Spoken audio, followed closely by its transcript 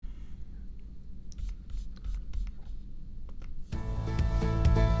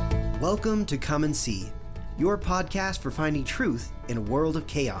Welcome to Come and See, your podcast for finding truth in a world of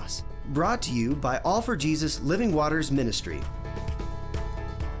chaos. Brought to you by All for Jesus Living Waters Ministry.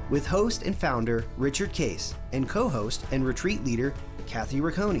 With host and founder Richard Case and co-host and retreat leader Kathy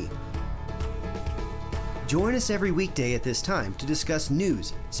Riccone. Join us every weekday at this time to discuss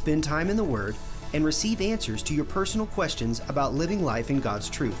news, spend time in the Word, and receive answers to your personal questions about living life in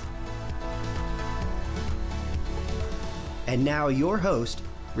God's truth. And now your host,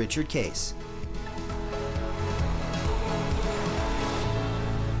 Richard Case.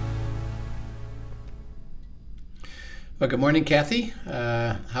 Well, good morning, Kathy.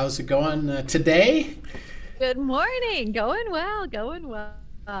 How's it going today? Good morning. Going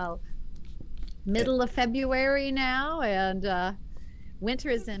well. Middle of February now, and winter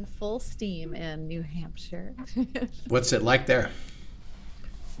is in full steam in New Hampshire. What's it like there?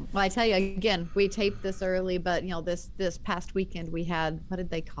 Well, I tell you again, we taped this early, but this past weekend we had, what did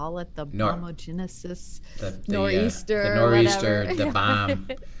they call it? The bombogenesis, nor'easter, the nor'easter, whatever. the bomb.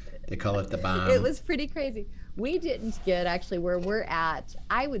 They call it the bomb. It was pretty crazy. We didn't get actually where we're at.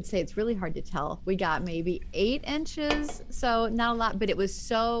 I would say it's really hard to tell. We got maybe 8 inches, so not a lot, but it was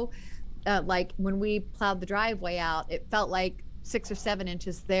so like when we plowed the driveway out, it felt like 6 or 7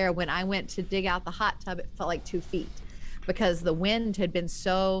 inches there. When I went to dig out the hot tub, it felt like 2 feet. Because the wind had been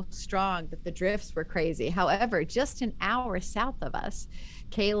so strong that the drifts were crazy. However, just an hour south of us,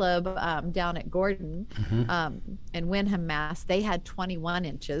 Caleb down at Gordon and Wyndham, Mass, they had 21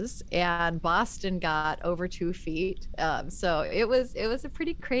 inches, and Boston got over 2 feet. So it was a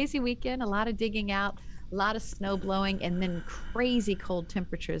pretty crazy weekend. A lot of digging out, a lot of snow blowing, and then crazy cold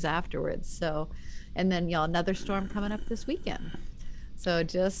temperatures afterwards. So, and then another storm coming up this weekend. So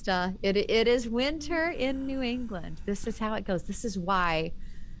just, it is winter in New England. This is how it goes. This is why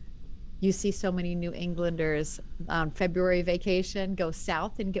you see so many New Englanders on February vacation go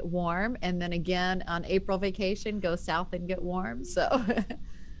south and get warm. And then again on April vacation, go south and get warm. So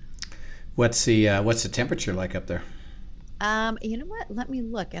what's the temperature like up there? You know what? Let me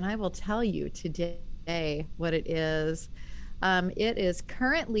look and I will tell you today what it is. It is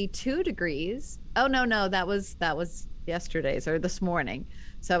currently 2 degrees. Oh, no, that was yesterday's or this morning.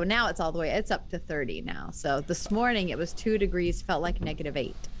 So now it's all the way, it's up to 30 now. So this morning it was 2 degrees, felt like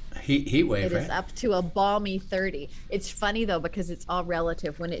 -8. Heat wave, It right? is up to a balmy 30. It's funny though, because it's all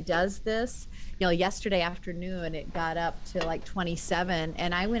relative. When it does this, yesterday afternoon it got up to like 27,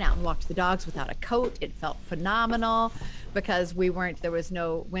 and I went out and walked the dogs without a coat. It felt phenomenal because there was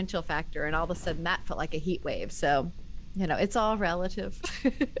no wind chill factor, and all of a sudden that felt like a heat wave. So, it's all relative.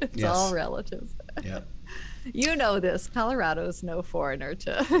 It's all relative. Yeah. You know this. Colorado's no foreigner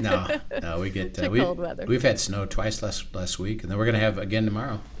to no. We get cold weather. We've had snow twice last week, and then we're going to have again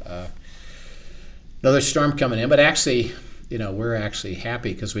tomorrow. Another storm coming in, but actually, we're actually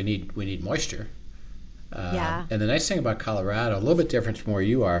happy because we need moisture. Yeah. And the nice thing about Colorado, a little bit different from where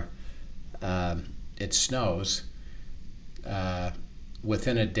you are, it snows.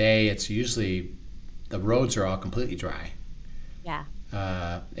 Within a day, it's usually the roads are all completely dry. Yeah.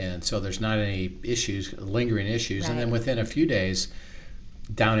 And so there's not any lingering issues. Right. And then within a few days,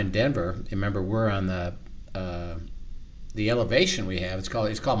 down in Denver, remember we're on the elevation we have. It's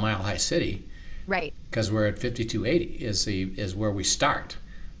called Mile High City, right? Because we're at 5280 is where we start.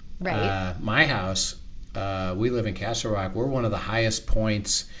 Right. My house, we live in Castle Rock. We're one of the highest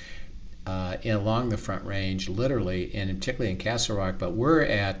points along the Front Range, literally, and particularly in Castle Rock. But we're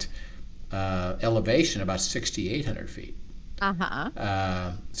at elevation about 6,800 feet.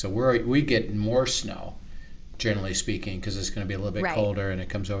 So we get more snow, generally speaking, because it's going to be a little bit colder and it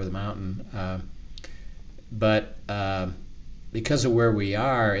comes over the mountain. But because of where we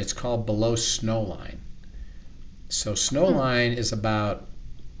are, it's called below snow line. So snow line is about,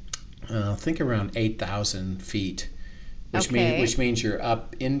 I think around 8,000 feet, which means you're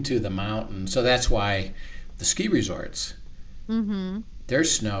up into the mountain. So that's why the ski resorts, their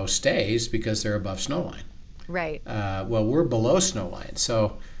snow stays because they're above snow line. Right. Well, we're below snow line,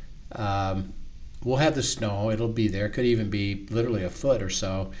 so we'll have the snow. It'll be there. Could even be literally a foot or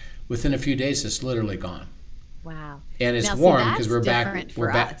so. Within a few days, it's literally gone. Wow. And it's warm because we're back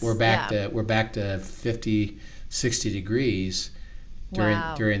to 50, 60 degrees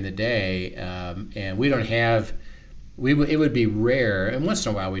during the day, and we don't have. It would be rare, and once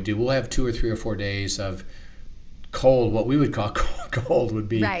in a while we do. We'll have 2 or 3 or 4 days of cold. What we would call cold would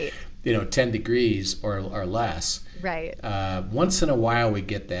be 10 degrees or less. Right. Once in a while we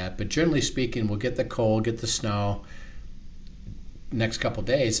get that, but generally speaking, we'll get the cold, get the snow. Next couple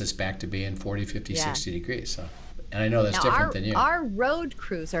days, it's back to being 40, 50, 60 degrees. So And I know that's Now, different than you. our road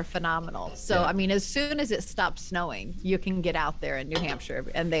crews are phenomenal. So, Yeah. I mean, as soon as it stops snowing, you can get out there in New Hampshire,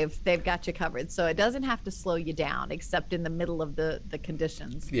 and they've got you covered. So it doesn't have to slow you down, except in the middle of the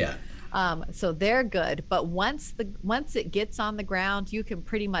conditions. Yeah. So they're good. But once it gets on the ground, you can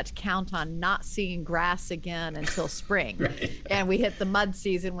pretty much count on not seeing grass again until spring. Right. And we hit the mud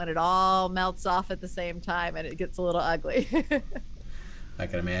season when it all melts off at the same time, and it gets a little ugly. I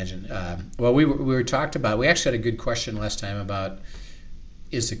can imagine. Well, we were talked about. We actually had a good question last time about,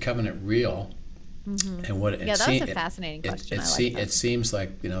 is the covenant real? Mm-hmm. And what? Yeah, that was a fascinating question. It seems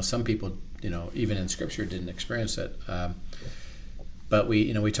like some people even in Scripture didn't experience it. But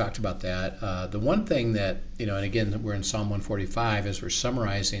we talked about that. The one thing that and again we're in Psalm 145 as we're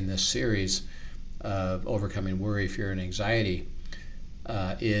summarizing this series of overcoming worry, fear, and anxiety,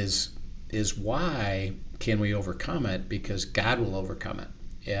 is why can we overcome it? Because God will overcome it.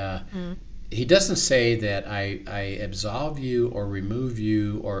 He doesn't say that I absolve you or remove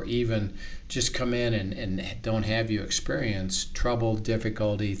you or even just come in and don't have you experience trouble,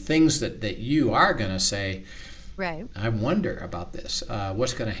 difficulty, things that you are going to say, Right. I wonder about this.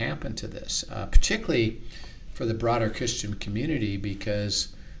 What's going to happen to this? Particularly for the broader Christian community,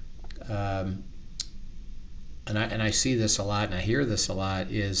 because, and I see this a lot and I hear this a lot,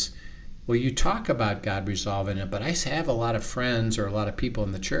 is, well, you talk about God resolving it, but I have a lot of friends or a lot of people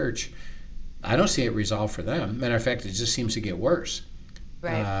in the church, I don't see it resolved for them. Matter of fact, it just seems to get worse.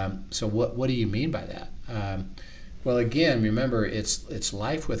 Right. So what do you mean by that? Well, again, remember, it's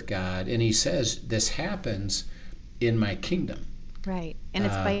life with God, and he says this happens in my kingdom. Right. And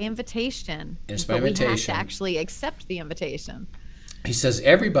it's by invitation. It's by but invitation. We have to actually accept the invitation. He says,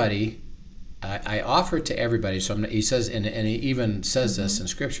 everybody, I offer it to everybody. So he says, and he even says this in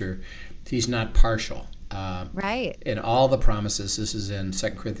Scripture, he's not partial. Right. In all the promises, this is in 2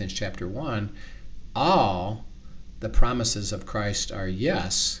 Corinthians chapter 1, all the promises of Christ are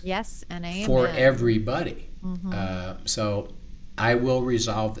yes. Yes and amen. For everybody. So I will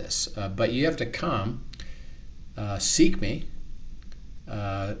resolve this. But you have to come, seek me,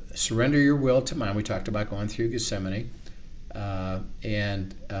 surrender your will to mine. We talked about going through Gethsemane.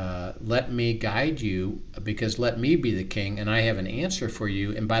 And let me guide you, because let me be the king, and I have an answer for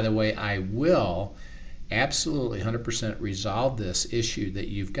you. And by the way, I will absolutely 100% resolve this issue that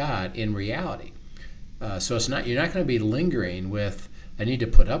you've got in reality. So you're not going to be lingering with, I need to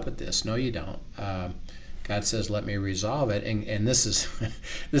put up with this. No, you don't. God says, let me resolve it. And this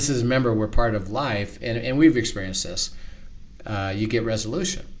is, remember, we're part of life, and we've experienced this. You get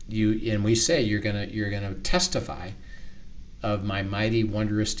resolution. And we say you're gonna testify of my mighty,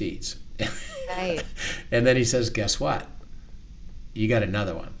 wondrous deeds. Right. And then he says, guess what? You got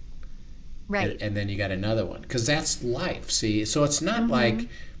another one. Right. And then you got another one. Because that's life, see? So it's not like,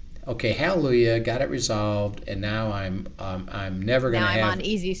 okay, hallelujah, got it resolved, and now I'm never going to have... Now I'm on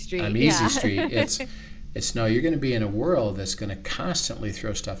easy street. I'm easy street. It's no, you're going to be in a world that's going to constantly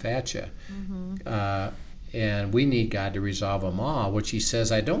throw stuff at you. And we need God to resolve them all, which he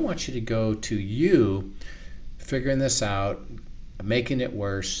says, I don't want you to go to you figuring this out, making it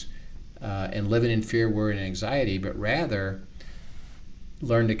worse, and living in fear, worry, and anxiety, but rather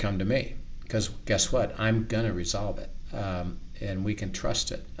learn to come to me. Because guess what? I'm going to resolve it, and we can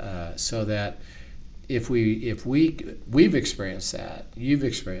trust it. So that if we've experienced that, you've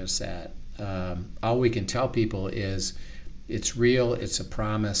experienced that, all we can tell people is it's real, it's a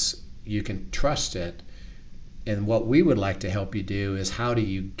promise, you can trust it. And what we would like to help you do is, how do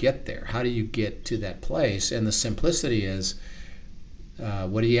you get there? How do you get to that place? And the simplicity is,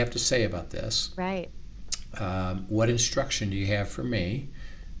 what do you have to say about this? Right. What instruction do you have for me?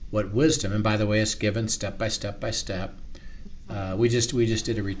 What wisdom? And by the way, it's given step by step by step. We just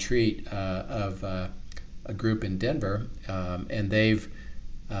did a retreat of a group in Denver, and they've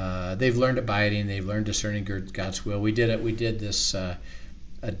learned abiding. They've learned discerning God's will. We did this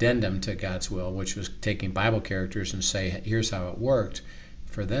addendum to God's will, which was taking Bible characters and say, here's how it worked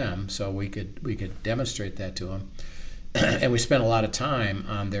for them, so we could demonstrate that to them. And we spent a lot of time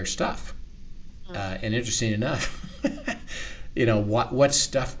on their stuff. And interesting enough, what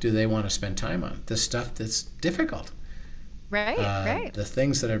stuff do they want to spend time on? The stuff that's difficult. Right, right. The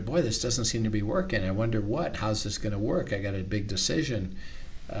things that are, boy, this doesn't seem to be working. I wonder how's this going to work? I got a big decision.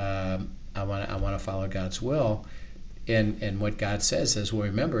 I want to follow God's will. And what God says is, well,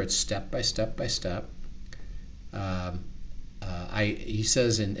 remember, it's step by step by step. He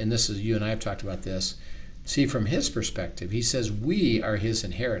says, and this is, you and I have talked about this, see, from his perspective, he says we are his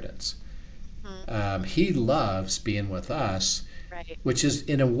inheritance. He loves being with us, right, which is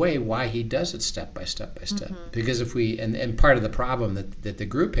in a way why he does it step by step by step. Because if we, and part of the problem that the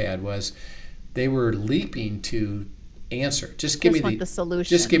group had was, they were leaping to answer. Just give me the solution.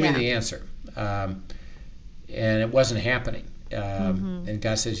 Just give me the answer. And it wasn't happening. And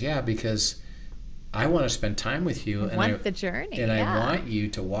God says, yeah, because I want to spend time with you. I want the journey. And I want you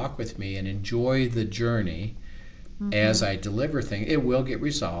to walk with me and enjoy the journey as I deliver things. It will get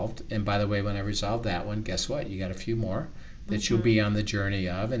resolved. And by the way, when I resolve that one, guess what? You got a few more that you'll be on the journey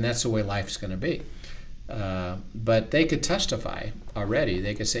of. And that's the way life's going to be. But they could testify already.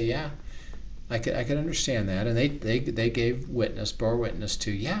 They could say, yeah, I could understand that. And they gave witness, bore witness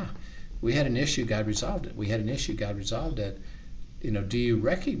to, yeah, we had an issue, God resolved it. We had an issue, God resolved it. Do you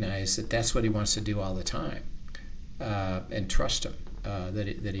recognize that that's what he wants to do all the time? And trust him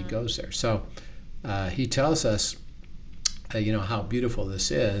that he goes there. So he tells us, how beautiful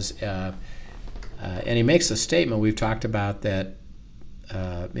this is. And he makes a statement we've talked about that,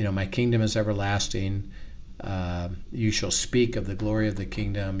 my kingdom is everlasting. You shall speak of the glory of the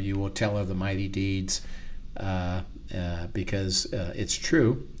kingdom. You will tell of the mighty deeds because it's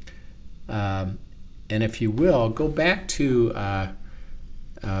true. And if you will, go back to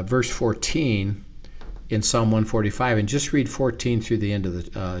verse 14 in Psalm 145 and just read 14 through the end of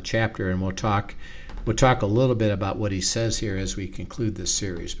the chapter, and we'll talk a little bit about what he says here as we conclude this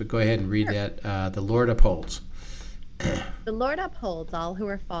series. But go ahead and read that. The Lord upholds. The Lord upholds all who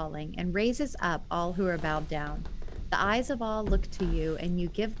are falling and raises up all who are bowed down. The eyes of all look to you, and you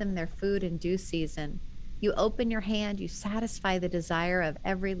give them their food in due season. You open your hand, you satisfy the desire of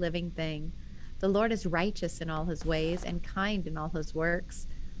every living thing. The Lord is righteous in all his ways and kind in all his works.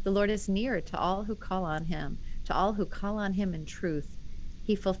 The Lord is near to all who call on him in truth.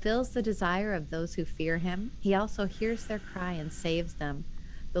 He fulfills the desire of those who fear him. He also hears their cry and saves them.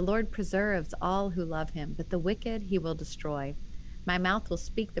 The Lord preserves all who love him, but the wicked he will destroy. My mouth will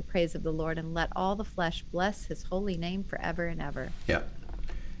speak the praise of the Lord, and let all the flesh bless his holy name forever and ever. Yeah.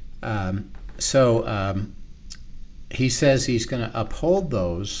 So he says he's going to uphold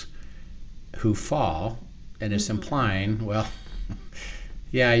those who fall, and it's implying, well,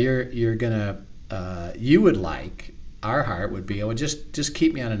 yeah, you're going to, you would like, our heart would be, just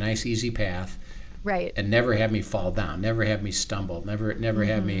keep me on a nice, easy path. Right. And never have me fall down, never have me stumble, never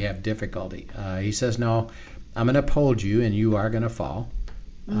have me have difficulty. He says, no, I'm going to uphold you, and you are going to fall.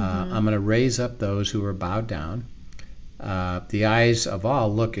 I'm going to raise up those who are bowed down. The eyes of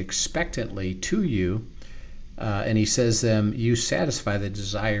all look expectantly to you. And he says them, you satisfy the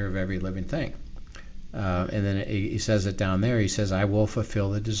desire of every living thing. And then he says it down there. He says, I will fulfill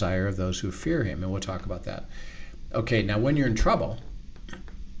the desire of those who fear him. And we'll talk about that. Okay, now when you're in trouble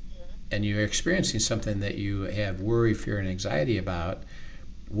and you're experiencing something that you have worry, fear, and anxiety about,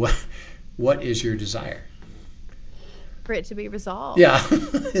 what is your desire? For it to be resolved. Yeah. For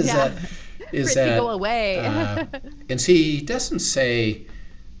it to go away. And see, he doesn't say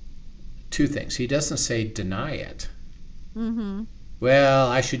two things. He doesn't say deny it. Well,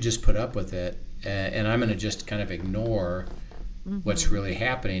 I should just put up with it, and I'm going to just kind of ignore what's really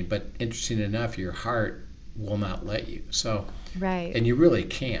happening. But interesting enough, your heart will not let you. So, right. And you really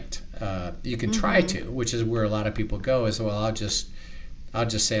can't. You can try to, which is where a lot of people go. Is, well, I'll just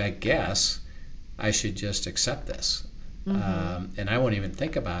say, I guess I should just accept this, and I won't even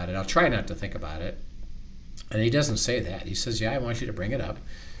think about it. I'll try not to think about it. And he doesn't say that. He says, yeah, I want you to bring it up.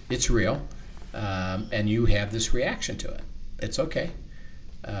 It's real, and you have this reaction to it. It's okay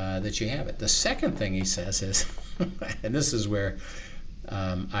that you have it. The second thing he says is, and this is where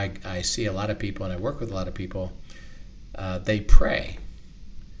I see a lot of people, and I work with a lot of people, they pray,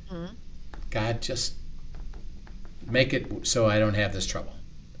 God, just make it so I don't have this trouble.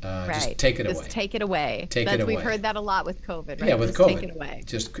 Right. Just take it away. Just take it away. Take it away. We've heard that a lot with COVID, right? Yeah, with just COVID. Take it away.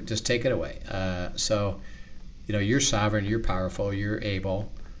 Just take it away. So, you're sovereign, you're powerful, you're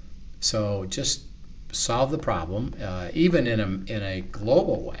able. So just solve the problem, even in a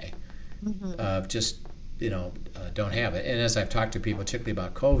global way. Just don't have it. And as I've talked to people, particularly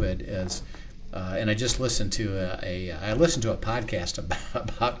about COVID, and I just listened to a podcast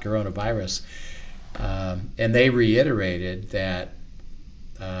about coronavirus, and they reiterated that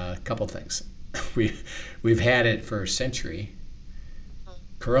a couple things. We've had it for a century.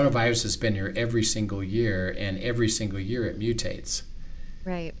 Coronavirus has been here every single year, and every single year it mutates.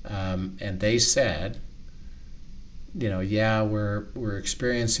 Right. And they said, yeah, we're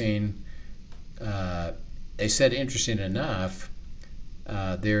experiencing. They said, interesting enough,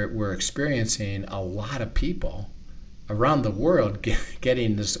 we're experiencing a lot of people around the world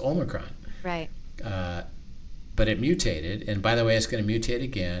getting this Omicron. Right. But it mutated, and by the way, it's going to mutate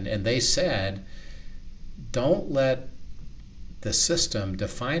again. And they said, don't let the system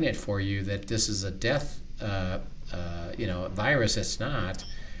define it for you that this is a death, virus. It's not.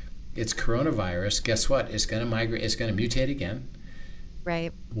 it's coronavirus. Guess what? It's going to migrate. It's going to mutate again.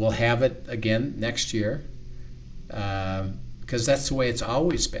 Right. We'll have it again next year, because that's the way it's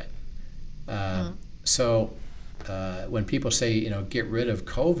always been. So when people say, get rid of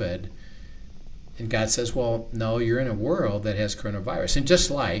COVID, and God says, well, no, you're in a world that has coronavirus. And just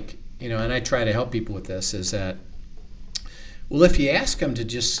like, and I try to help people with this, is that, well, if you ask them to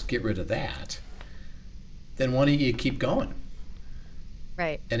just get rid of that, then why don't you keep going?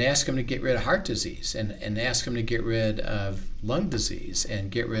 Right. And ask them to get rid of heart disease, and ask them to get rid of lung disease,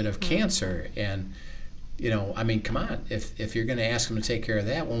 and get rid of cancer. And, come on, if you're going to ask them to take care of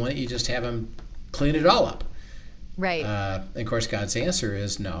that, well, why don't you just have them clean it all up? Right. And of course, God's answer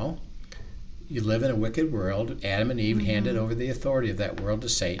is no. You live in a wicked world. Adam and Eve handed over the authority of that world to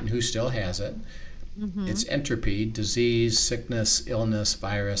Satan, who still has it. It's entropy, disease, sickness, illness,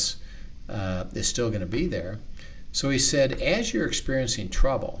 virus is still going to be there. So he said, as you're experiencing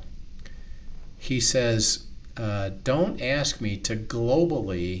trouble, he says, don't ask me to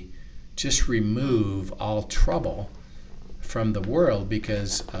globally just remove all trouble from the world,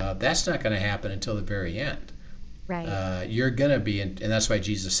 because that's not going to happen until the very end. Right. You're going to be, and that's why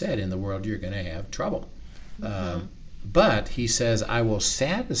Jesus said, in the world you're going to have trouble. But he says, I will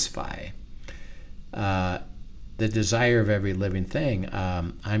satisfy the desire of every living thing.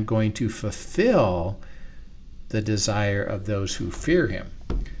 I'm going to fulfill the desire of those who fear him.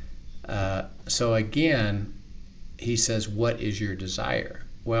 So again, he says, what is your desire?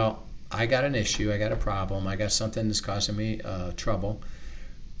 Well, I got an issue, I got a problem, I got something that's causing me trouble.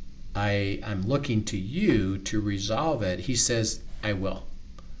 I'm looking to you to resolve it. He says, I will.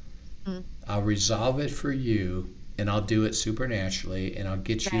 I'll resolve it for you, and I'll do it supernaturally, and I'll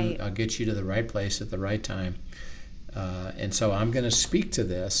get you to the right place at the right time. And so I'm going to speak to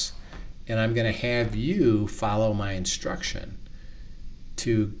this, and I'm going to have you follow my instruction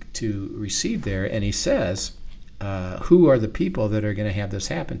to receive there. And he says, who are the people that are going to have this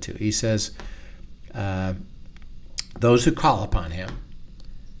happen to? He says, those who call upon him,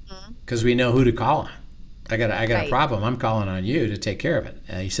 because we know who to call on. I got a problem. I'm calling on you to take care of it.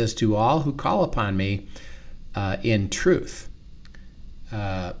 He says, to all who call upon me in truth.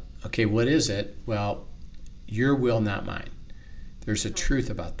 Okay, what is it? Well, your will, not mine. There's a truth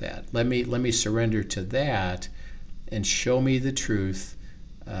about that. Let me surrender to that, and show me the truth,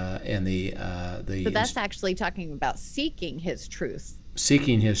 and the. So that's actually talking about seeking his truth.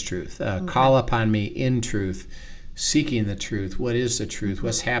 Seeking his truth. Call upon me in truth, seeking the truth. What is the truth?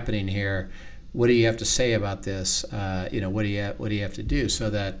 What's happening here? What do you have to say about this? What do you have to do,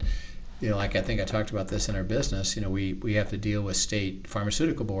 so that, like I think I talked about this in our business. We have to deal with state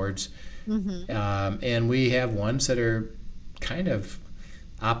pharmaceutical boards, and we have ones that are kind of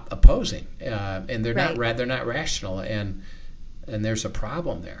opposing, and they're not rational, and there's a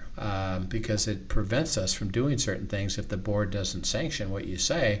problem there, because it prevents us from doing certain things if the board doesn't sanction what you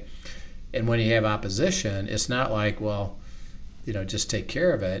say. And when you have opposition, it's not like, well, just take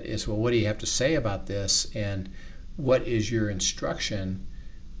care of it. It's, well, what do you have to say about this, and what is your instruction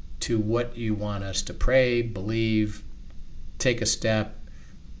to what you want us to pray, believe, take a step,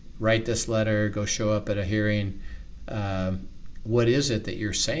 write this letter, go show up at a hearing. What is it that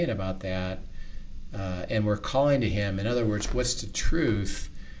you're saying about that? And we're calling to him. In other words, what's the truth?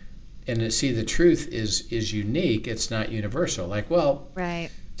 And to see, the truth is unique. It's not universal. Like, well,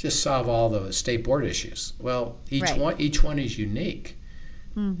 just solve all the state board issues. Well, each one is unique.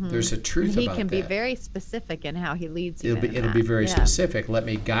 There's a truth about that. He can be very specific in how he leads you. It'll be very specific. Let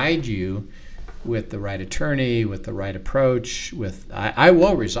me guide you with the right attorney, with the right approach. I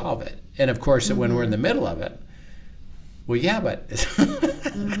will resolve it. And of course, when we're in the middle of it, well, yeah, but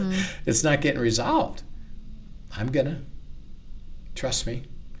it's not getting resolved. I'm gonna trust me.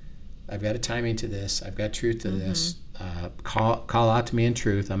 I've got a timing to this. I've got truth to this. Call out to me in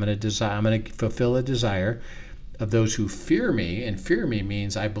truth. I'm gonna fulfill a desire of those who fear me, and fear me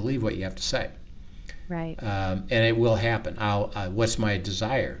means I believe what you have to say. Right. And it will happen. What's my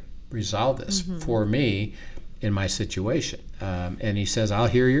desire? Resolve this for me in my situation. And he says, I'll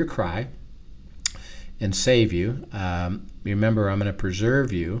hear your cry and save you. Remember, I'm going to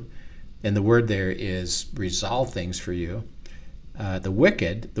preserve you. And the word there is resolve things for you. The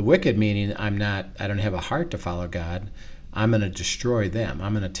wicked meaning I don't have a heart to follow God. I'm going to destroy them.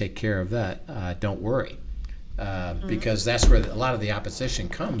 I'm going to take care of that. Don't worry. Because that's where a lot of the opposition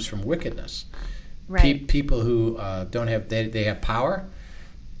comes from, wickedness. Right. People who don't have, they have power,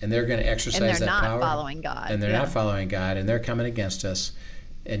 and they're going to exercise that power. And they're not following God. And they're not following God, and they're coming against us.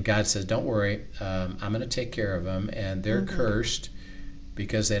 And God says, don't worry, I'm going to take care of them, and they're cursed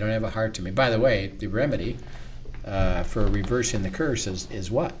because they don't have a heart to me. By the way, the remedy for reversing the curse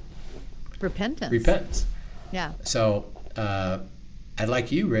is what? Repentance. Yeah. So I'd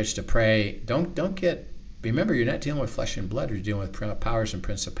like you, Rich, to pray. Remember, you're not dealing with flesh and blood. You're dealing with powers and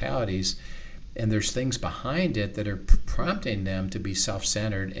principalities, and there's things behind it that are prompting them to be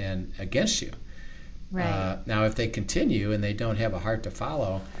self-centered and against you. Right. Now, if they continue and they don't have a heart to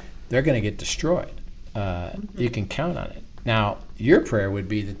follow, they're going to get destroyed. You can count on it. Now, your prayer would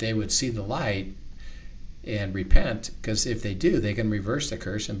be that they would see the light and repent, because if they do, they can reverse the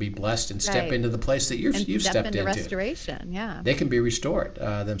curse and be blessed and step into the place that you've stepped into. Restoration, yeah. They can be restored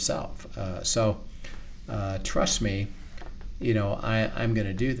themselves. So trust me, I'm going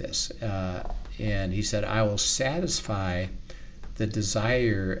to do this. And he said, I will satisfy the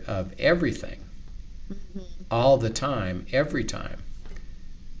desire of everything, all the time, every time,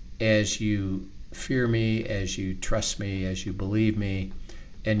 as you fear me, as you trust me, as you believe me,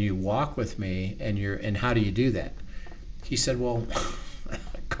 and you walk with me. And how do you do that? He said, well,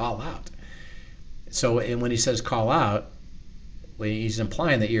 call out. So, and when he says call out, he's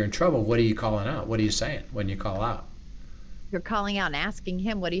implying that you're in trouble. What are you calling out? What are you saying when you call out? You're calling out and asking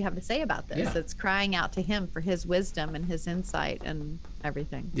him, what do you have to say about this? Yeah. It's crying out to him for his wisdom and his insight and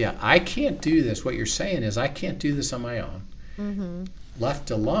everything. Yeah, I can't do this. What you're saying is I can't do this on my own. Mm-hmm.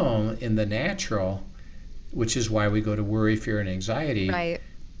 Left alone in the natural, which is why we go to worry, fear, and anxiety. Right.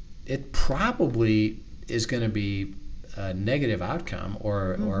 It probably is going to be a negative outcome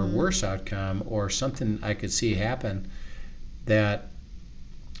or a worse outcome, or something I could see happen that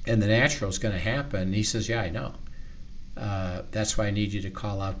in the natural is going to happen. And he says, yeah, I know. That's why I need you to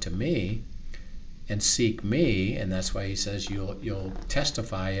call out to me and seek me. And that's why he says you'll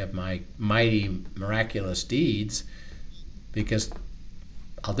testify of my mighty, miraculous deeds, because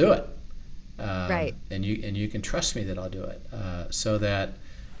I'll do it. Right. And you can trust me that I'll do it. So that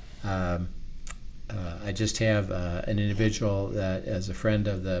I just have an individual that is a friend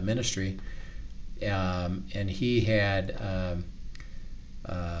of the ministry, and he had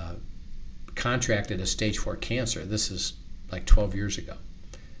contracted a stage 4 cancer. This is like 12 years ago.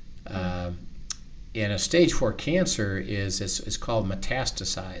 And a stage 4 cancer it's called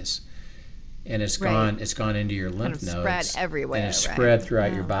metastasize, and it's gone into your lymph nodes, spread everywhere, and it's spread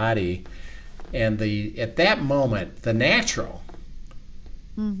throughout your body. And at that moment, the natural,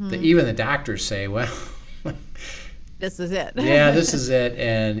 even the doctors say, well, this is it. Yeah, this is it.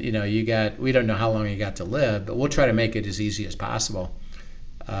 And we don't know how long you got to live, but we'll try to make it as easy as possible.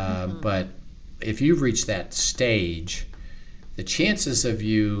 But if you've reached that stage, the chances of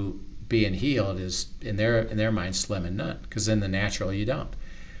you being healed is in their mind slim and none, because in the natural you don't.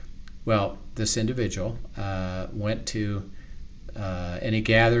 Well, this individual went to and he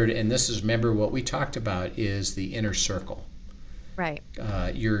gathered, and this is, remember what we talked about is the inner circle, right?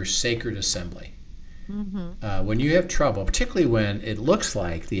 Your sacred assembly. When you have trouble, particularly when it looks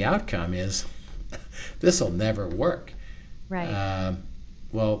like the outcome is this will never work, right?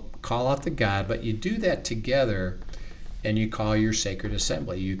 Well, call out to God, but you do that together, and you call your sacred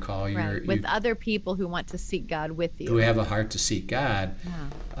assembly. You call with other people who want to seek God with you, who have a heart to seek God.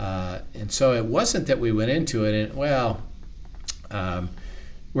 Yeah. And so it wasn't that we went into it and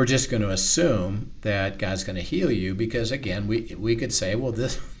we're just going to assume that God's going to heal you, because again, we could say, well,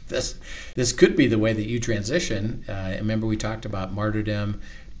 this could be the way that you transition. Remember we talked about martyrdom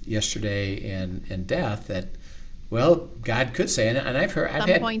yesterday and death, that, well, God could say, and I've heard, At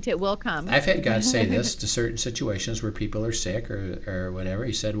some point it will come. I've had God say this to certain situations where people are sick or whatever.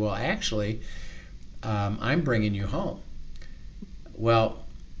 He said, well, actually, I'm bringing you home. Well,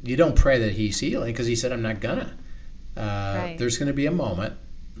 you don't pray that he's healing, because he said, I'm not gonna. Right. There's going to be a moment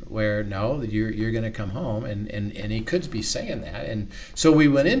where, no, you're going to come home, and he could be saying that. And so we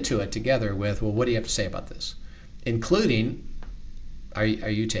went into it together with, well, what do you have to say about this? Including, are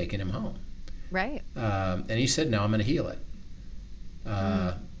you taking him home? Right. And he said, no, I'm going to heal it.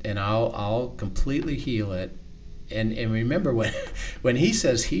 And I'll completely heal it. And remember, when he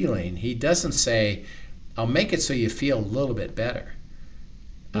says healing, he doesn't say, I'll make it so you feel a little bit better.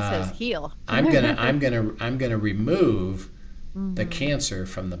 He says heal. I'm gonna remove the cancer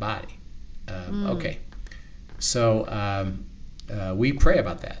from the body. Okay. So we pray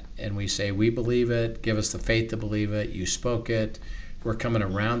about that, and we say, we believe it. Give us the faith to believe it. You spoke it. We're coming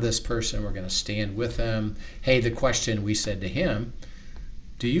around this person. We're going to stand with them. Hey, the question we said to him,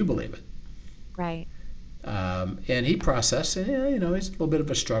 do you believe it? Right. And he processed it. It's a little bit of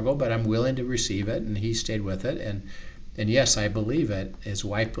a struggle, but I'm willing to receive it. And he stayed with it. And yes, I believe it. His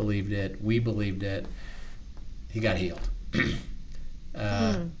wife believed it. We believed it. He got healed.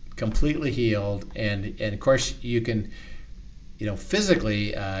 Completely healed. And of course, you can,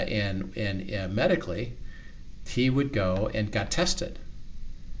 physically and medically, he would go and got tested.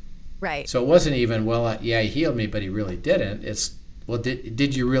 Right. So it wasn't even, well, yeah, he healed me, but he really didn't. It's, well,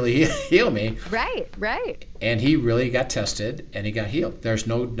 did you really heal me? Right. Right. And he really got tested, and he got healed. There's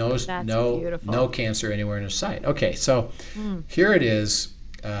no beautiful. cancer anywhere in his sight. Okay, so here it is.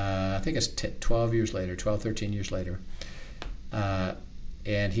 I think it's 12 years later, 12, 13 years later.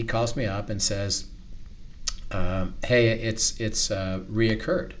 And he calls me up and says, hey, it's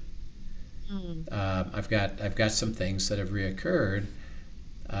reoccurred. I've got some things that have reoccurred.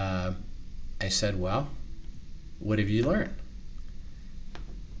 I said, well, what have you learned?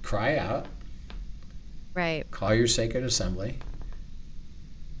 Cry out. Right. Call your sacred assembly.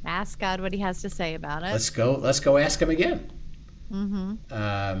 Ask God what he has to say about it. Let's go ask him again. And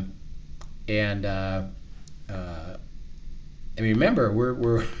remember,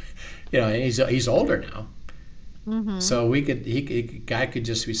 we're he's older now. So guy could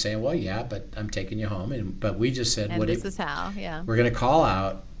just be saying, well, yeah, but I'm taking you home. But we just said, and this is how, yeah. We're going to call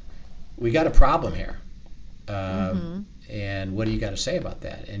out. We got a problem here. And what do you got to say about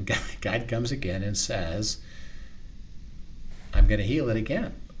that? And God comes again and says, I'm going to heal it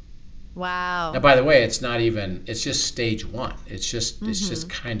again. Wow. Now, by the way, it's just stage one. It's just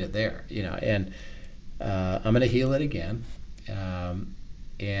kind of there, and I'm going to heal it again.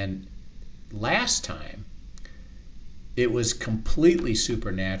 And last time, it was completely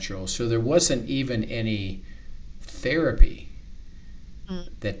supernatural. So there wasn't even any therapy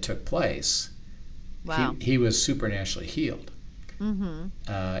that took place. Wow. He was supernaturally healed.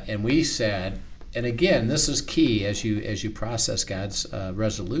 And we said, and again, this is key as you process God's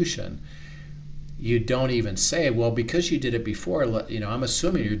resolution. You don't even say, well, because you did it before, I'm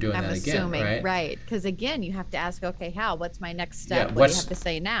assuming you're doing that again, right? Right. Because again, you have to ask, okay, how? What's my next step? Yeah, what do you have to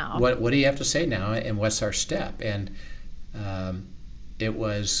say now? What do you have to say now, and what's our step? And it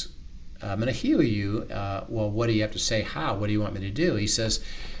was, I'm going to heal you. Well, what do you have to say? How? What do you want me to do? He says,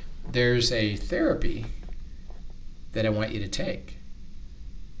 there's a therapy that I want you to take,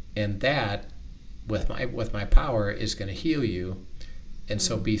 and that, with my power, is going to heal you, and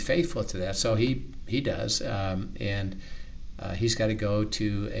so be faithful to that. So he does, and he's got to go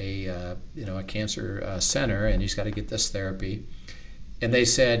to a cancer center, and he's got to get this therapy. And they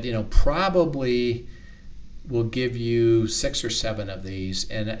said, probably we'll give you 6 or 7 of these,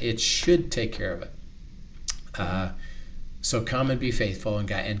 and it should take care of it. So come and be faithful,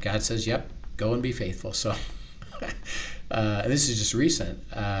 and God says, yep, go and be faithful. So this is just recent.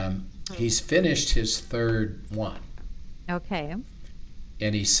 He's finished his 3rd one. Okay.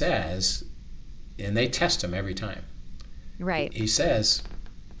 And he says, and they test him every time. Right. He says,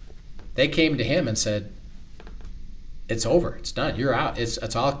 they came to him and said, it's over. It's done. You're out.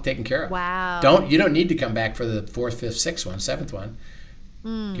 It's all taken care of. Wow. You don't need to come back for the 4th, 5th, 6th one, 7th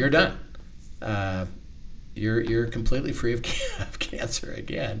one. You're done. You're completely free of cancer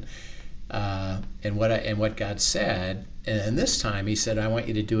again. And what God said, and this time he said, I want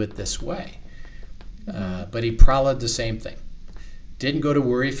you to do it this way. But he prolonged the same thing. Didn't go to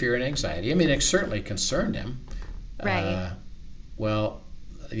worry, fear, and anxiety. I mean, it certainly concerned him. Right. Well,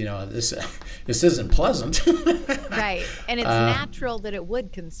 this isn't pleasant. Right. And it's natural that it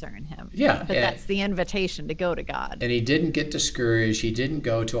would concern him. Yeah. But that's the invitation to go to God. And he didn't get discouraged. He didn't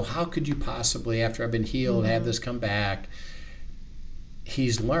go to, how could you possibly, after I've been healed, have this come back?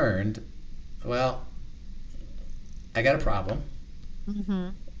 He's learned, well, I got a problem.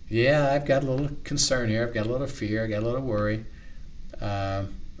 Yeah, I've got a little concern here. I've got a little fear. I've got a little worry.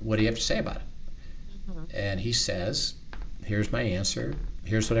 What do you have to say about it? And he says, here's my answer.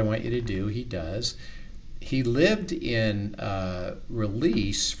 Here's what I want you to do. He does. He lived in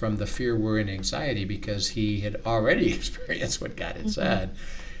release from the fear, worry, and anxiety because he had already experienced what God had said.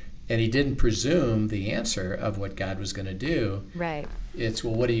 And he didn't presume the answer of what God was going to do. Right. It's,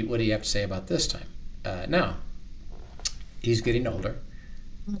 well, what do you have to say about this time? Now, he's getting older.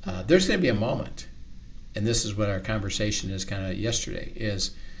 There's going to be a moment, and this is what our conversation is kind of yesterday,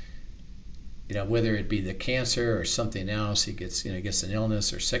 is, whether it be the cancer or something else, he gets an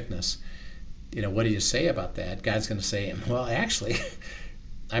illness or sickness, what do you say about that? God's going to say, well, actually,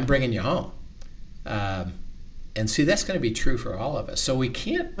 I'm bringing you home. And see, that's going to be true for all of us. So we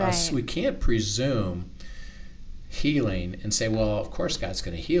can't presume healing and say, well, of course God's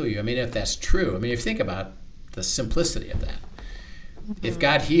going to heal you. I mean, if that's true, if you think about the simplicity of that, if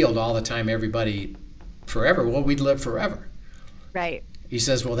God healed all the time, everybody forever, well, we'd live forever. Right. He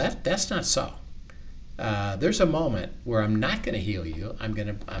says, well, that's not so. There's a moment where I'm not going to heal you. I'm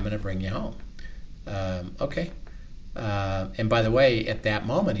going to bring you home. Okay. And by the way, at that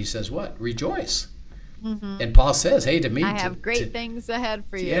moment, he says, what? Rejoice. And Paul says, hey, to me, I have great things ahead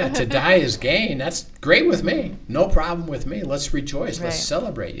for you. Yeah, to die is gain. That's great with me. No problem with me. Let's rejoice. Let's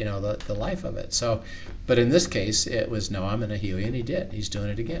celebrate, the life of it. So, but in this case, it was, no, I'm going to heal you. And he did. He's doing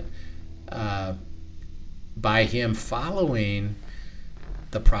it again. By him following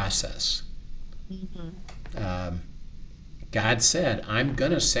the process. God said, I'm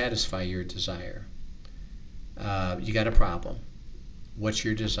going to satisfy your desire. You got a problem. What's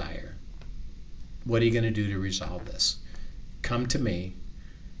your desire? What are you going to do to resolve this? Come to me,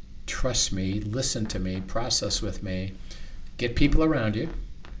 trust me, listen to me, process with me, get people around you.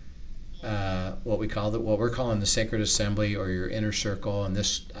 What we're calling the sacred assembly, or your inner circle, and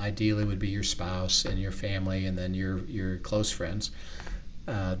this ideally would be your spouse and your family, and then your close friends.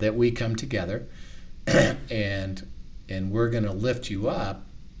 That we come together, and we're going to lift you up,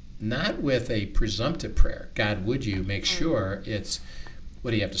 not with a presumptive prayer. God, would you make sure it's,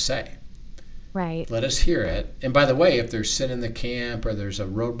 what do you have to say? Right. Let us hear it. And by the way, if there's sin in the camp, or there's a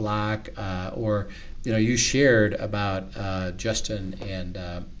roadblock, or you shared about Justin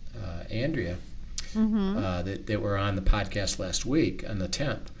and Andrea that were on the podcast last week on the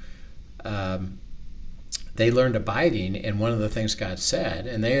 10th. They learned abiding, and one of the things God said,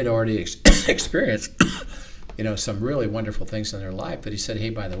 and they had already experienced some really wonderful things in their life, but he said, hey,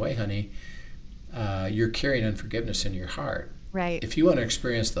 by the way, honey, you're carrying unforgiveness in your heart. Right. If you want to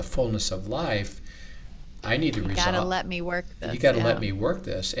experience the fullness of life, I need to resolve. You got to let me work this. You got to let me work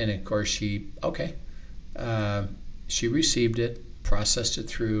this. And of course, she received it, processed it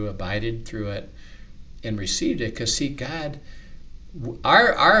through, abided through it, and received it. Because see, God,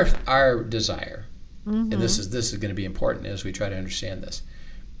 our desire, and this is going to be important as we try to understand this.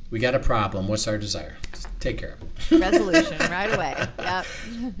 We got a problem. What's our desire? Just take care of it. Resolution right away.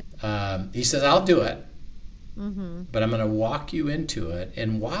 Yep. He says, I'll do it. But I'm going to walk you into it.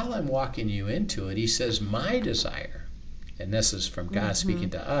 And while I'm walking you into it, he says, my desire, and this is from God speaking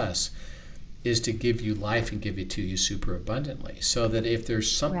to us, is to give you life and give it to you super abundantly. So that if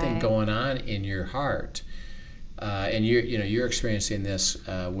there's something going on in your heart, and you're experiencing this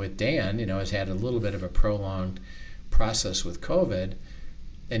with Dan, has had a little bit of a prolonged process with COVID,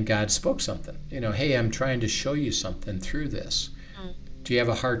 and God spoke something. Hey, I'm trying to show you something through this. Do you have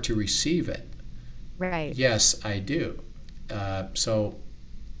a heart to receive it? Right. Yes, I do. So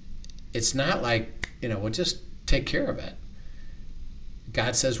it's not like, we'll just take care of it.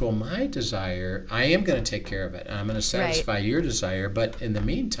 God says, well, my desire, I am going to take care of it. I'm going to satisfy your desire. But in the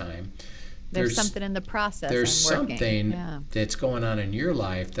meantime, there's something in the process. There's something that's going on in your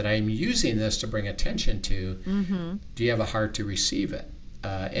life that I'm using this to bring attention to. Do you have a heart to receive it?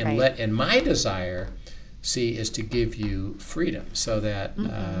 And my desire, is to give you freedom, so that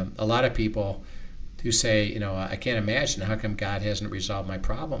a lot of people who say, I can't imagine how come God hasn't resolved my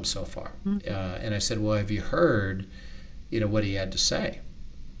problem so far. And I said, well, have you heard, what he had to say?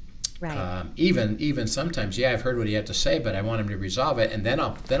 Right. Even sometimes, I've heard what he had to say, but I want him to resolve it, and then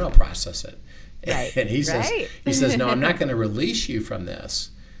I'll process it. Right. And he says, no, I'm not going to release you from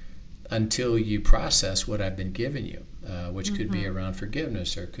this until you process what I've been giving you, which could be around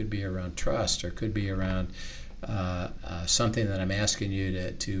forgiveness, or could be around trust, or could be around something that I'm asking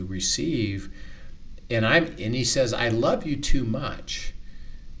you to receive. And he says, I love you too much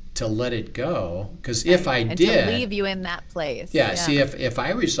to let it go, because if I did, to leave you in that place. See, if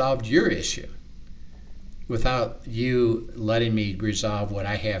I resolved your issue without you letting me resolve what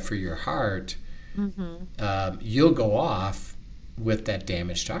I have for your heart, you'll go off with that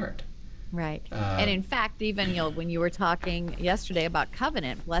damaged heart. Right. And in fact, even when you were talking yesterday about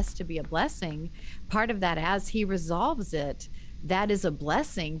covenant, blessed to be a blessing, part of that, as he resolves it, that is a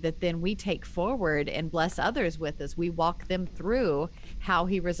blessing that then we take forward and bless others with, as we walk them through how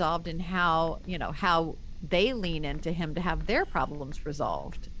he resolved, and how they lean into him to have their problems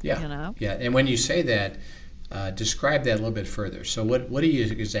resolved. Yeah. And when you say that, describe that a little bit further. So what are you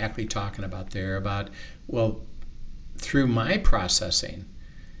exactly talking about there? About, well, through my processing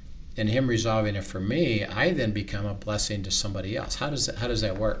and him resolving it for me, I then become a blessing to somebody else. How does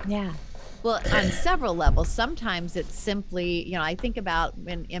that work? Yeah. Well, on several levels. Sometimes it's simply, I think about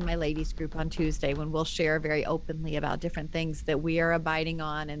in my ladies group on Tuesday, when we'll share very openly about different things that we are abiding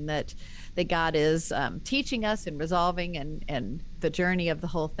on, and that God is teaching us and resolving, and the journey of the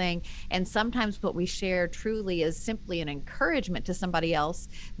whole thing. And sometimes what we share truly is simply an encouragement to somebody else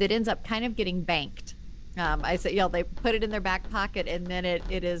that ends up kind of getting banked. I said, they put it in their back pocket, and then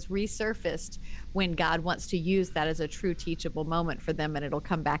it is resurfaced when God wants to use that as a true teachable moment for them, and it'll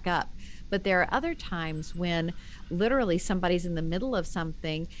come back up. But there are other times when literally somebody's in the middle of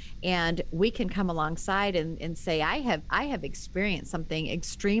something, and we can come alongside and say, I have experienced something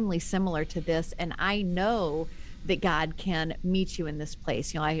extremely similar to this, and I know that God can meet you in this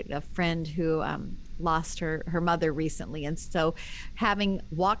place. I had a friend who lost her mother recently, and so having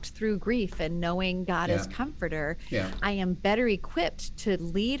walked through grief and knowing God as comforter, I am better equipped to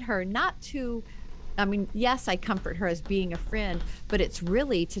lead her, not to, yes, I comfort her as being a friend, but it's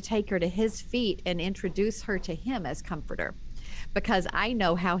really to take her to his feet and introduce her to him as comforter, because I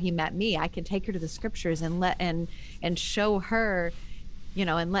know how he met me. I can take her to the scriptures and show her,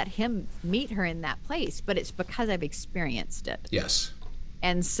 and let him meet her in that place, but it's because I've experienced it. Yes.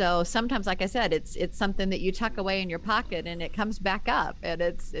 And so sometimes, like I said, it's something that you tuck away in your pocket and it comes back up, and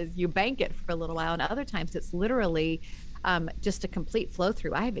it's you bank it for a little while. And other times it's literally just a complete flow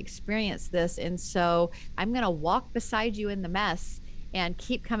through. I have experienced this. And so I'm going to walk beside you in the mess and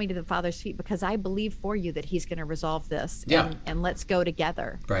keep coming to the Father's feet, because I believe for you that he's going to resolve this. And let's go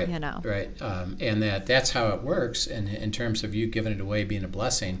together. Right. Right. And that's how it works. And in terms of you giving it away, being a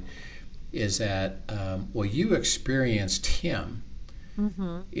blessing, is that, you experienced him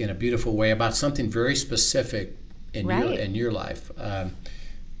in a beautiful way about something very specific in your life.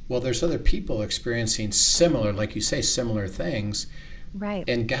 There's other people experiencing similar, like you say, similar things. Right.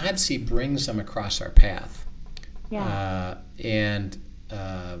 And God, brings them across our path. Yeah. And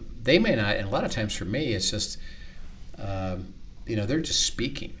they may not, and a lot of times for me, it's just, they're just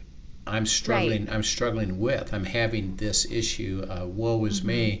speaking. I'm struggling. Right. I'm struggling with. I'm having this issue. Woe is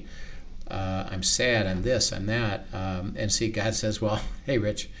me. I'm sad. I'm this. I'm that. And see, God says, "Well, hey,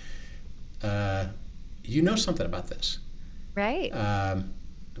 Rich, you know something about this, right?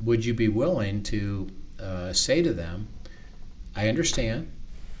 Would you be willing to say to them, I understand.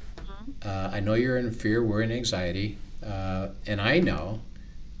 I know you're in fear, we're in anxiety, and I know,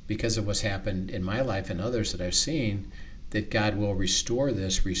 because of what's happened in my life and others that I've seen, that God will restore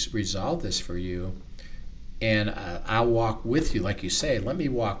this, resolve this for you, and I'll walk with you, like you say. Let me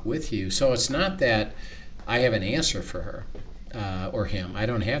walk with you." So it's not that I have an answer for her or him. I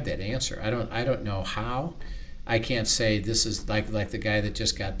don't have that answer. I don't know how. I can't say this is like the guy that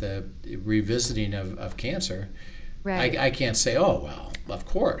just got the revisiting of cancer. Right. I can't say, oh, well, of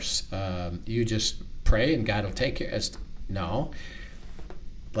course, you just pray and God will take care. No,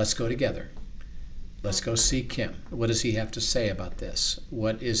 let's go together. Let's go seek him. What does he have to say about this?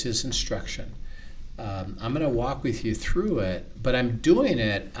 What is his instruction? I'm going to walk with you through it, but I'm doing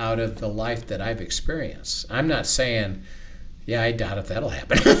it out of the life that I've experienced. I'm not saying, yeah, I doubt if that'll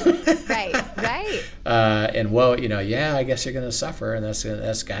happen. Right. And I guess you're going to suffer, and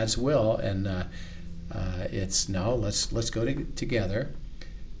that's God's will. And it's no, let's go together.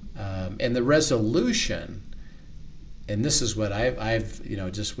 And the resolution, and this is what I've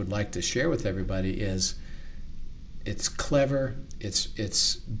just would like to share with everybody, is it's clever, it's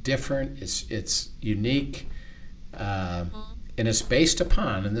different, it's unique, and it's based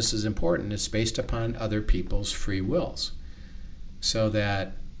upon, and this is important, it's based upon other people's free wills. So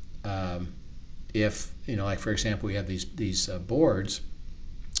that if, like for example, we have these boards,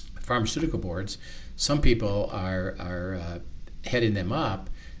 pharmaceutical boards, some people are heading them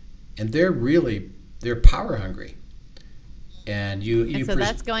up, and they're power hungry. And so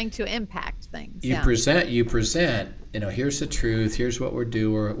that's going to impact things. You present, here's the truth, here's what we're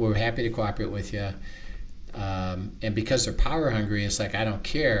doing, we're happy to cooperate with you. And because they're power hungry, it's like, I don't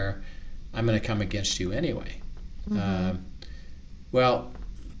care, I'm going to come against you anyway. Well,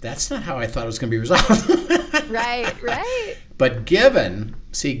 that's not how I thought it was going to be resolved. Right. But given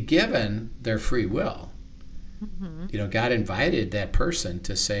their free will, God invited that person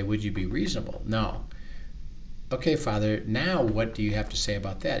to say, would you be reasonable? No. Okay, Father, now what do you have to say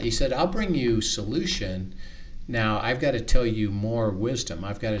about that? He said, I'll bring you solution. Now I've got to tell you more wisdom.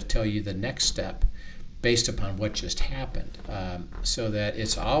 I've got to tell you the next step based upon what just happened, so that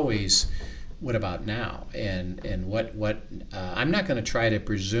it's always, what about now? And what I'm not going to try to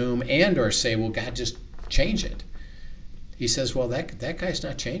presume and or say, well, God, just change it. He says, well, that guy's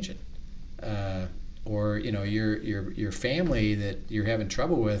not changing. Or your family that you're having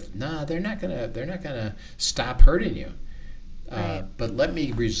trouble with, they're not gonna stop hurting you. Right. But let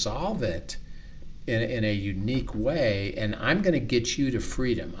me resolve it in a unique way, and I'm going to get you to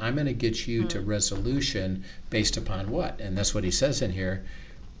freedom. I'm going to get you to resolution based upon what? And that's what he says in here.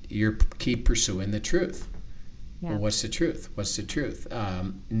 You keep pursuing the truth. Yeah. Well, what's the truth? What's the truth?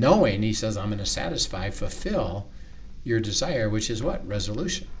 Knowing, he says, I'm going to fulfill your desire, which is what?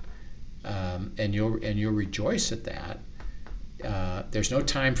 Resolution. and you'll rejoice at that. There's no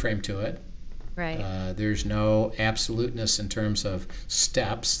time frame to it. Right. There's no absoluteness in terms of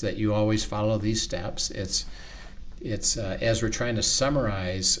steps that you always follow these steps. It's as we're trying to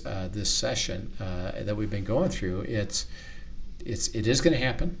summarize this session that we've been going through. It is going to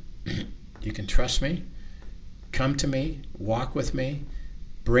happen. You can trust me. Come to me. Walk with me.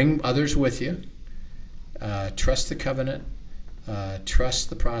 Bring others with you. Trust the covenant. Trust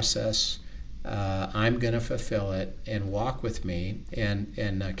the process. I'm going to fulfill it, and walk with me.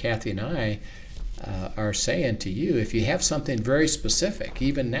 And Kathy and I are saying to you, if you have something very specific,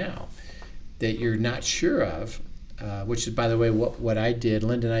 even now, that you're not sure of, which is, by the way, what I did,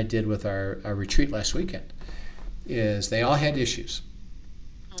 Linda and I did with our retreat last weekend, is they all had issues.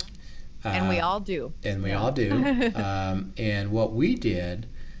 And we all do. And we all do. And what we did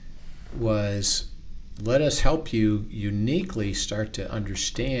was let us help you uniquely start to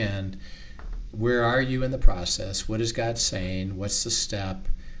understand, where are you in the process? What is God saying? What's the step?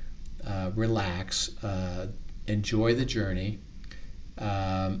 Relax. Enjoy the journey.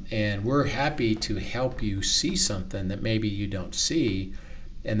 And we're happy to help you see something that maybe you don't see.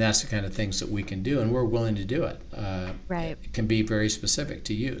 And that's the kind of things that we can do, and we're willing to do it. Right. It can be very specific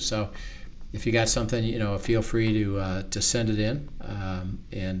to you. So if you got something, feel free to send it in.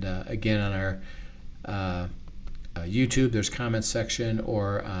 And again, on our YouTube, there's comment section,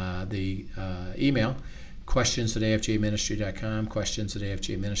 or the email, questions@afjministry.com,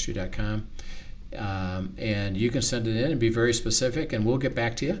 questions@afjministry.com. And you can send it in and be very specific, and we'll get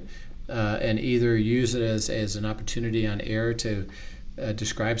back to you, and either use it as an opportunity on air to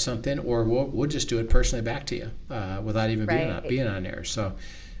describe something, or we'll just do it personally back to you without even being on air. So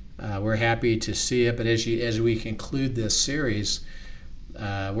we're happy to see it. But as we conclude this series,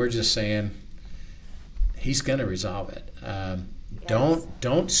 we're just saying He's going to resolve it. Yes.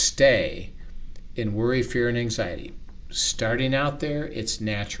 Don't stay in worry, fear, and anxiety. Starting out there, it's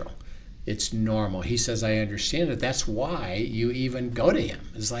natural. It's normal. He says, I understand it. That's why you even go to Him.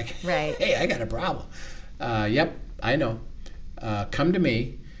 It's like, right. Hey, I got a problem. Yep, I know. Come to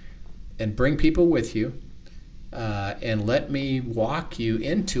me and bring people with you, and let me walk you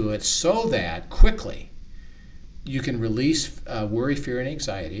into it, so that quickly you can release worry, fear, and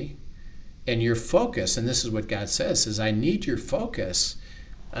anxiety. And your focus, and this is what God says, I need your focus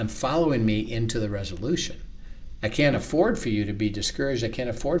on following me into the resolution. I can't afford for you to be discouraged. I can't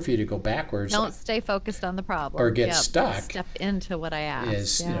afford for you to go backwards. Don't stay focused on the problem. Or get stuck. Step into what I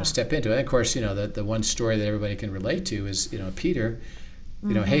asked. Step into it. And of course, the one story that everybody can relate to is, Peter,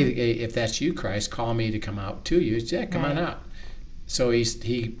 hey, if that's you, Christ, call me to come out to you. Yeah, come on out. So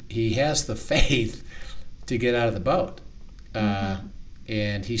he has the faith to get out of the boat.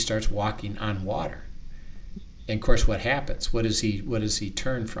 And he starts walking on water. And of course, what happens? What does he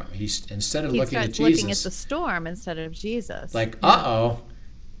turn from? Instead of looking at Jesus, looking at the storm instead of Jesus. Like,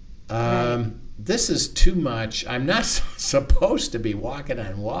 this is too much. I'm not supposed to be walking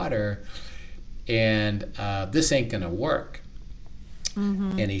on water, and this ain't gonna work.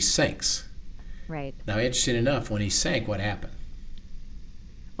 And he sinks. Right. Now, interesting enough, when he sank, what happened?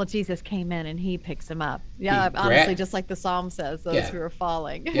 Well, Jesus came in and He picks him up. Yeah, honestly, just like the Psalm says, those who are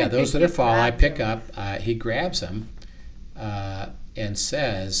falling. Yeah, those that are falling, I pick up. He grabs him and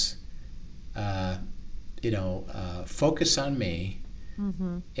says, focus on me,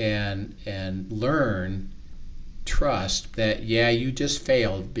 and learn, trust that, you just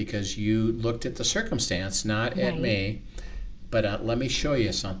failed because you looked at the circumstance, not at me. But let me show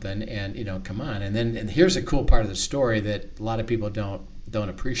you something, and come on. And here's a cool part of the story that a lot of people don't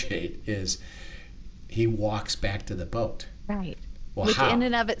appreciate, is he walks back to the boat. Right. Well, which how? in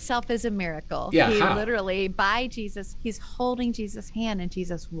and of itself is a miracle. Yeah, he how? Literally, by Jesus, he's holding Jesus' hand, and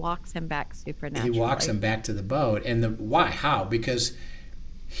Jesus walks him back supernaturally. He walks him back to the boat. And why? How? Because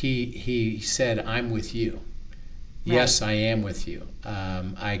he said, I'm with you. Right. Yes, I am with you.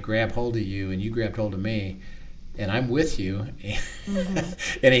 I grab hold of you, and you grabbed hold of me, and I'm with you.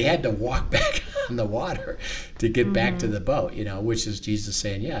 And he had to walk back on the water to get back to the boat, which is Jesus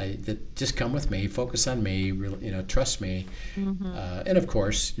saying, just come with me, focus on me, trust me. And of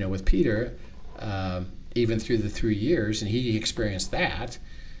course, with Peter, even through the 3 years, and he experienced that,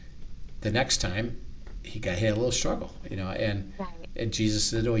 the next time he had a little struggle, and Jesus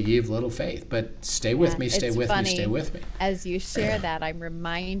said, ye have little faith, but stay with me, stay with me, stay with me. As you share that, I'm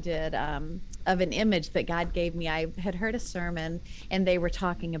reminded of an image that God gave me. I had heard a sermon, and they were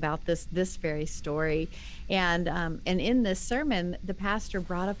talking about this very story. And in this sermon, the pastor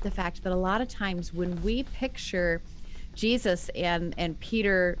brought up the fact that a lot of times when we picture Jesus and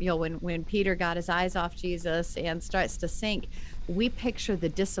Peter, when Peter got his eyes off Jesus and starts to sink, we picture the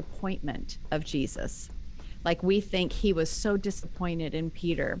disappointment of Jesus. Like, we think he was so disappointed in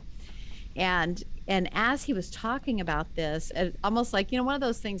Peter. And as he was talking about this, almost like, one of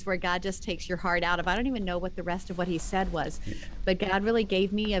those things where God just takes your heart out of, I don't even know what the rest of what he said was, but God really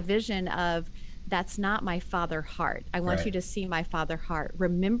gave me a vision of, that's not my Father heart. I want you to see my Father heart.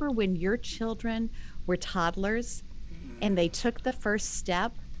 Remember when your children were toddlers and they took the first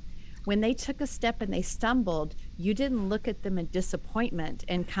step? When they took a step and they stumbled, you didn't look at them in disappointment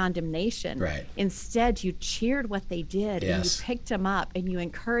and condemnation. Right. Instead, you cheered what they did, and you Yes. picked them up and you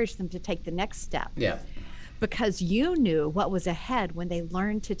encouraged them to take the next step. Yeah. Because you knew what was ahead when they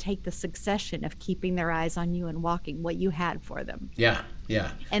learned to take the succession of keeping their eyes on you and walking what you had for them. Yeah.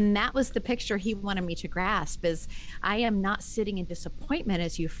 Yeah. And that was the picture he wanted me to grasp, is I am not sitting in disappointment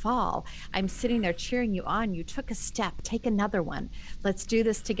as you fall. I'm sitting there cheering you on. You took a step, take another one. Let's do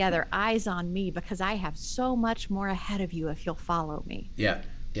this together. Eyes on me, because I have so much more ahead of you if you'll follow me. Yeah.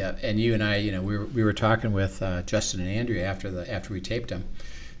 Yeah. And you and I, we were talking with Justin and Andrea after we taped them,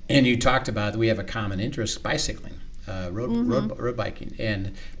 and you talked about we have a common interest, bicycling, road biking,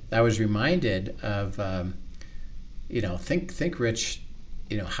 and I was reminded of think Rich,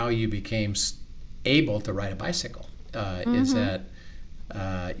 how you became able to ride a bicycle. Is that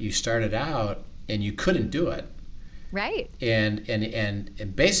you started out and you couldn't do it, Right.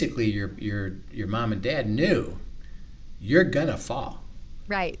 and basically your mom and dad knew you're gonna fall.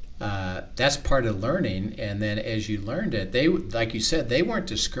 Right. That's part of learning, and then as you learned it, they, like you said, they weren't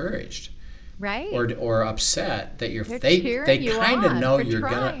discouraged Right. or upset that They're they cheering you kind of on know for you're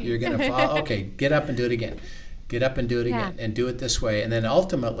trying. gonna fall. Okay, get up and do it again. Get up and do it again, and do it this way, and then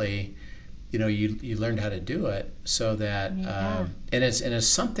ultimately, you learned how to do it so that and it's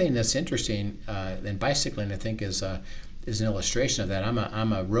something that's interesting. And bicycling, I think, is an illustration of that.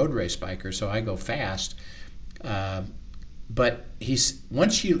 I'm a road race biker, so I go fast. But this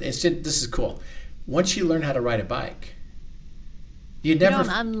is cool. Once you learn how to ride a bike, you never don't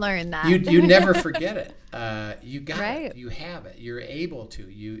unlearn that. You never forget it. You got Right. it. You have it. You're able to.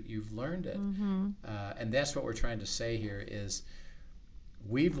 You've learned it. And that's what we're trying to say here is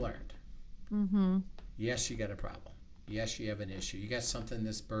we've learned. Yes, you got a problem. Yes, you have an issue. You got something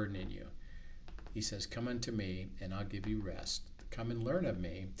that's burdening you. He says, come unto me and I'll give you rest. Come and learn of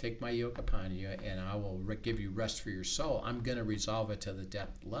me. Take my yoke upon you and I will give you rest for your soul. I'm going to resolve it to the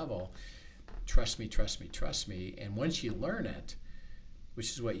depth level. Trust me, trust me, trust me. And once you learn it, which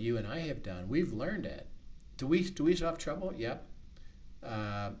is what you and I have done, we've learned it. Do we still have trouble? Yep.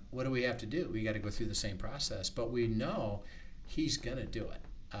 What do we have to do? We got to go through the same process, but we know he's going to do it.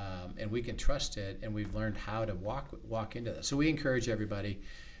 And we can trust it, and we've learned how to walk into that. So we encourage everybody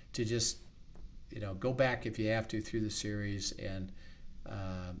to just go back if you have to through the series and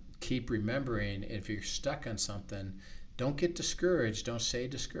keep remembering. If you're stuck on something, don't get discouraged. Don't stay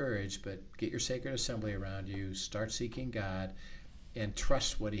discouraged, but get your sacred assembly around you. Start seeking God and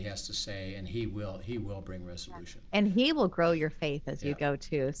trust what he has to say, and he will bring resolution. And he will grow your faith as you go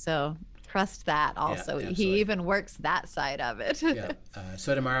too. So trust that also. He even works that side of it.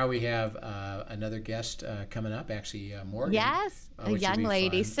 So tomorrow we have another guest coming up, actually Morgan. Yes, a young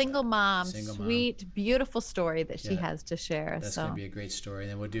lady, single mom, sweet, beautiful story that she has to share. That's going to be a great story.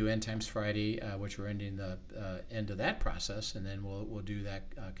 And then we'll do End Times Friday, which we're ending the end of that process, and then we'll do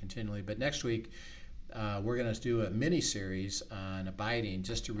that continually. But next week, we're going to do a mini-series on abiding,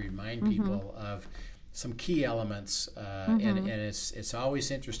 just to remind people of some key elements. And it's always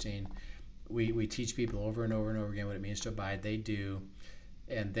interesting. We teach people over and over and over again what it means to abide. They do.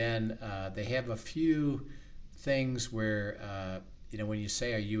 And then they have a few things where, when you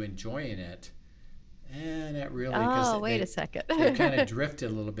say, are you enjoying it? Not really. Wait a second. They kind of drifted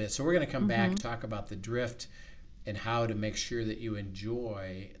a little bit. So we're going to come back and talk about the drift and how to make sure that you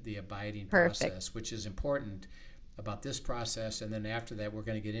enjoy the abiding process, which is important about this process. And then after that, we're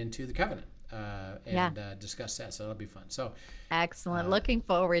going to get into the covenant and discuss that. So that'll be fun. So excellent. Looking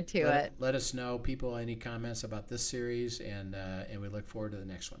forward to it. Let us know, people, any comments about this series, and we look forward to the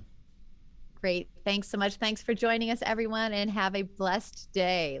next one. Great. Thanks so much. Thanks for joining us, everyone, and have a blessed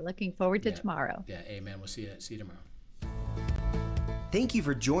day. Looking forward to tomorrow. Yeah, amen. We'll see you tomorrow. Thank you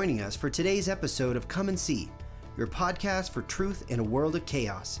for joining us for today's episode of Come and See, your podcast for truth in a world of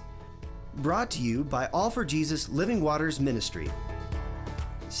chaos. Brought to you by All for Jesus Living Waters Ministry.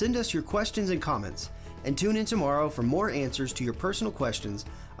 Send us your questions and comments, and tune in tomorrow for more answers to your personal questions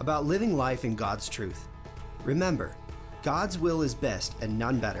about living life in God's truth. Remember, God's will is best and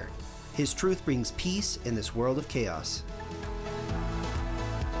none better. His truth brings peace in this world of chaos.